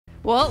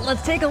Well,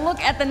 let's take a look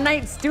at the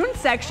Knights student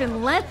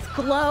section. Let's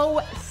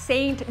glow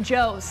St.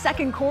 Joe's.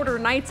 Second quarter,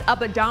 Knights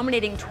up a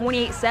dominating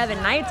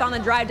 28-7. Knights on the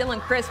drive. Dylan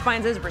Chris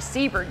finds his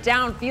receiver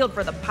downfield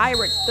for the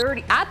Pirates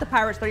 30 at the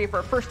Pirates 30 for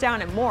a first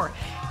down and more.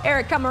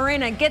 Eric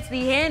Camarena gets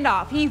the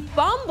handoff. He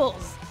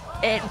fumbles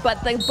it,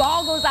 but the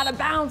ball goes out of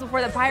bounds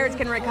before the Pirates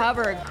can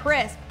recover.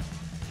 Chris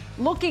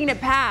looking to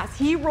pass.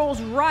 He rolls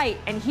right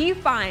and he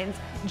finds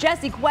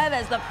Jesse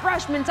Cuevas, the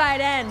freshman tight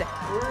end,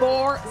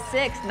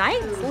 4-6.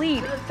 Knights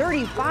lead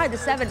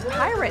 35-7.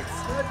 Pirates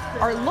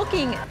are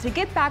looking to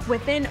get back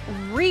within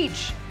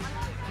reach.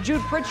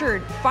 Jude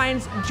Pritchard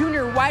finds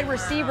junior wide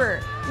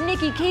receiver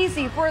Nikki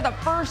Casey for the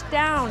first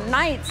down.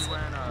 Knights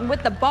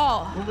with the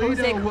ball.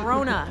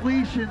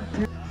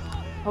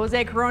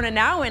 Jose Corona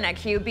now in at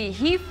QB.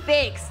 He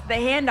fakes the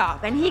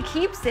handoff and he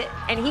keeps it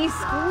and he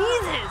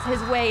squeezes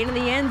his way into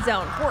the end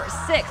zone.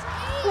 4-6,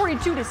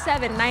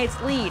 42-7.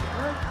 Knights lead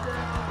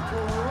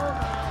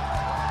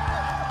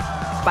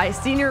by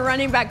senior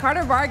running back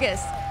Carter Vargas.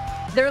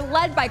 They're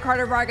led by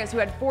Carter Vargas, who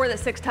had 4 of the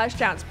 6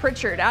 touchdowns.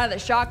 Pritchard out of the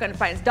shotgun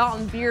finds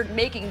Dalton Beard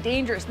making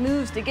dangerous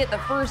moves to get the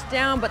first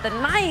down, but the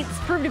Knights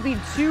prove to be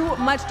too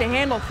much to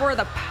handle for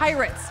the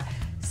Pirates.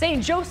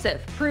 St.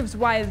 Joseph proves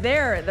why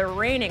they're the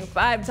reigning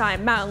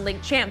 5-time Mountain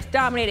League champs,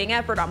 dominating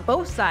effort on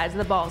both sides of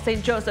the ball.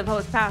 St. Joseph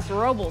hosts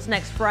Paso Robles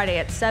next Friday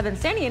at 7.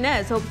 Santa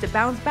Ynez hopes to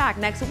bounce back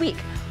next week,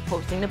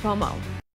 hosting Napomo.